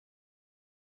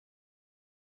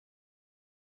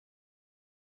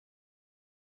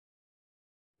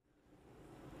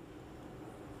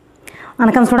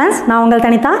வணக்கம் ஸ்டூடெண்ட்ஸ், நான் உங்கள்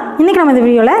தனிதா. இன்றைக்கி நம்ம இந்த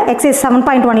வீடியோவில் எக்ஸசைஸ்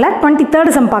 7.1ல 23rd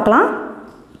sum பார்க்கலாம்.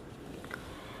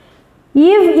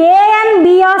 If A and B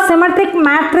are symmetric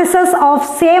matrices of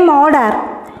same order,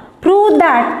 prove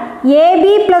that AB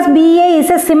plus BA is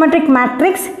a symmetric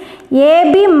matrix,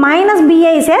 AB minus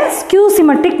BA is a skew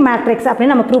symmetric matrix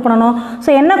அப்படின்னு நம்ம prove பண்ணணும். So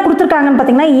என்ன கொடுத்துருக்காங்கன்னு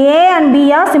பார்த்தீங்கன்னா A and B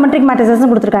are symmetric matrices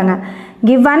கொடுத்துருக்காங்க.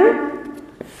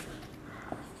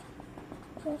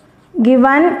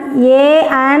 Given A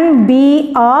and B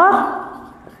are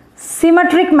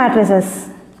symmetric matrices.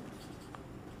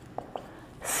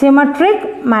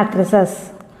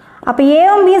 அப்போ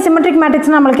ஏவும் பியும் சிமெட்ரிக்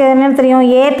மேட்ரிக்ஸ் நம்மளுக்கு என்னென்னு தெரியும்?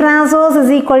 A transpose is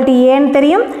equal to Aன்னு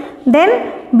தெரியும், தென்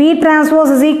B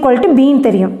transpose is equal to Bன்னு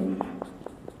தெரியும்.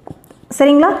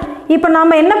 சரிங்களா? இப்போ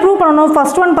நம்ம என்ன ப்ரூவ் பண்ணணும்?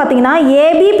 ஃபர்ஸ்ட் ஒன் பார்த்தீங்கன்னா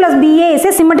AB plus BA is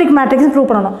a symmetric matrix prove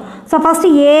பண்ணணும். So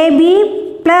first AB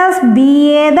plus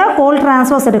BA the whole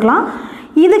transpose எடுக்கலாம்.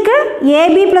 இதுக்கு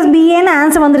AB plus BAன்னு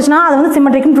ஆன்சர் வந்துருச்சுன்னா அது வந்து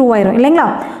சிமெட்ரிக்னு ப்ரூவ் ஆயிரும் இல்லைங்களா?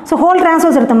 ஸோ ஹோல்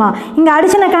டிரான்ஸ்போஸ் எடுத்தோம்னா இங்கே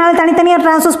அடிஷன் இருக்கனால தனித்தனியாக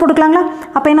டிரான்ஸ்போஸ் போட்டுக்கலாங்களா?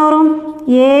 அப்போ என்ன வரும்?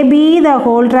 AB the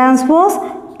whole transpose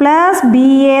plus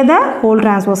BA the whole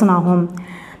டிரான்ஸ்போஸ்னு ஆகும்.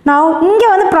 நான் இங்கே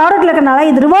வந்து ப்ராடக்ட்டில் இருக்கிறனால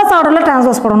இது ரிவர்ஸ் ஆர்டரில்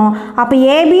டிரான்ஸ்போஸ் போடணும். அப்போ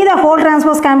AB the whole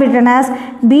transpose can be written as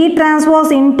B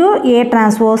transpose into A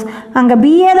transpose. அங்கே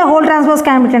BA the whole transpose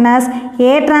can be written as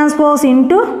A transpose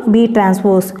into B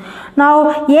transpose. Now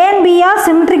A and B are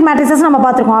symmetric matrices நம்ம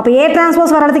பார்த்துருக்கோம். அப்போ A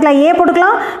transpose வர இடத்துக்குலாம் A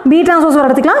போட்டுக்கலாம், B transpose வர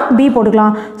இடத்துக்குலாம் B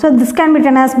போட்டுக்கலாம். So this can be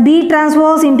written as B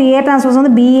transpose into A transpose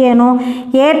வந்து BAனும்,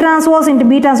 A transpose into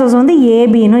B transpose வந்து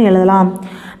ABன்னு எழுதலாம்.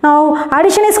 Now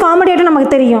addition is commutative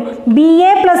நமக்கு தெரியும். BA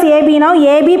plus AB now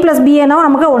AB plus BA now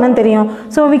நமக்கு ஒன்று தெரியும்.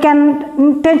 So we can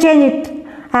interchange it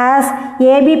as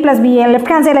AB plus BA. left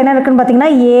hand side என்ன இருக்குன்னு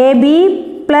பார்த்தீங்கன்னா AB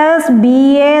plus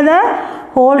BA the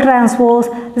whole transpose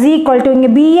is equal to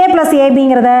இங்கே BA plus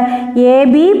ABங்கிறத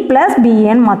AB plus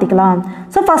BAன்னு மாற்றிக்கலாம்.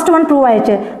 So first one prove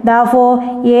ஆயிடுச்சு. Therefore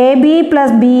AB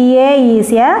plus BA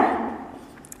is a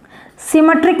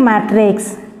symmetric matrix.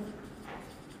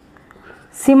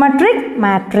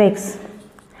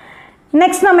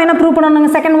 Next நம்ம என்ன prove பண்ணணுங்க?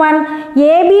 Second one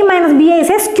AB minus BA is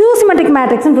a skew symmetric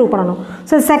matrix prove பண்ணணும்.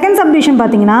 So second subdivision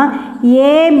பார்த்தீங்கன்னா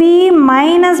AB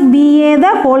minus BA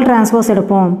the whole transpose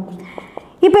எடுப்போம்.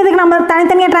 இப்போ இதுக்கு நம்ம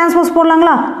தனித்தனியாக டிரான்ஸ்போஸ்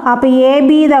போடலாங்களா? அப்போ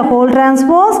AB the whole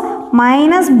transpose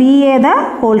minus BA the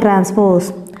whole transpose.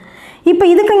 இப்போ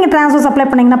இதுக்கு இங்கே டிரான்ஸ்போஸ் அப்ளை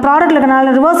பண்ணிங்கன்னா ப்ராடக்ட்டில்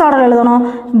இருக்கிறனால ரிவர்ஸ் ஆர்டர் எழுதணும்.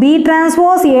 B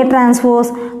transpose A transpose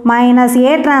minus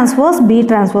A transpose B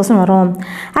டிரான்ஸ்போஸ்னு வரும்.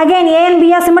 Again A and B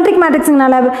R symmetric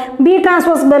மேட்ரிக்ஸ்னால B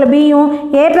transpose பதில் Bயும்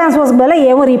A டிரான்ஸ்போஸ் பதில்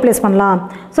Aவும் replace பண்ணலாம்.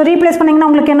 ஸோ ரீப்ளேஸ் பண்ணிங்கன்னா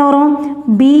உங்களுக்கு என்ன வரும்?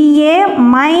 BA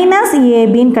மைனஸ்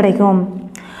ABன்னு கிடைக்கும்.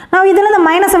 நான் இதில் இந்த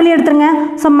மைனஸ் வெளியே எடுத்துருங்க.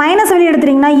 ஸோ மைனஸ் வெளியே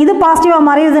எடுத்துட்டிங்கன்னா இது பாசிட்டிவாக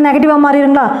மாறி இது நெகட்டிவாக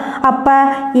மாறிடுங்களா? அப்போ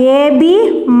AB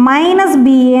மைனஸ்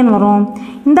BAன்னு வரும்.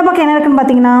 இந்த பக்கம் என்ன இருக்குன்னு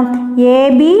பார்த்தீங்கன்னா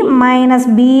AB minus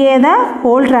BA the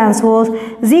whole transpose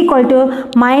is equal to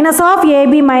minus of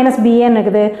AB minus BAன்னு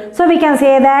இருக்குது. So we can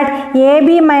say that AB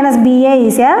minus BA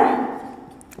is a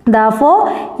therefore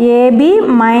AB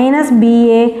minus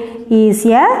BA is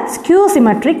a skew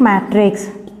symmetric matrix.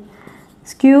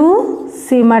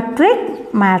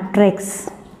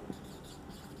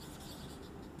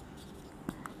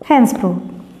 Hence proved.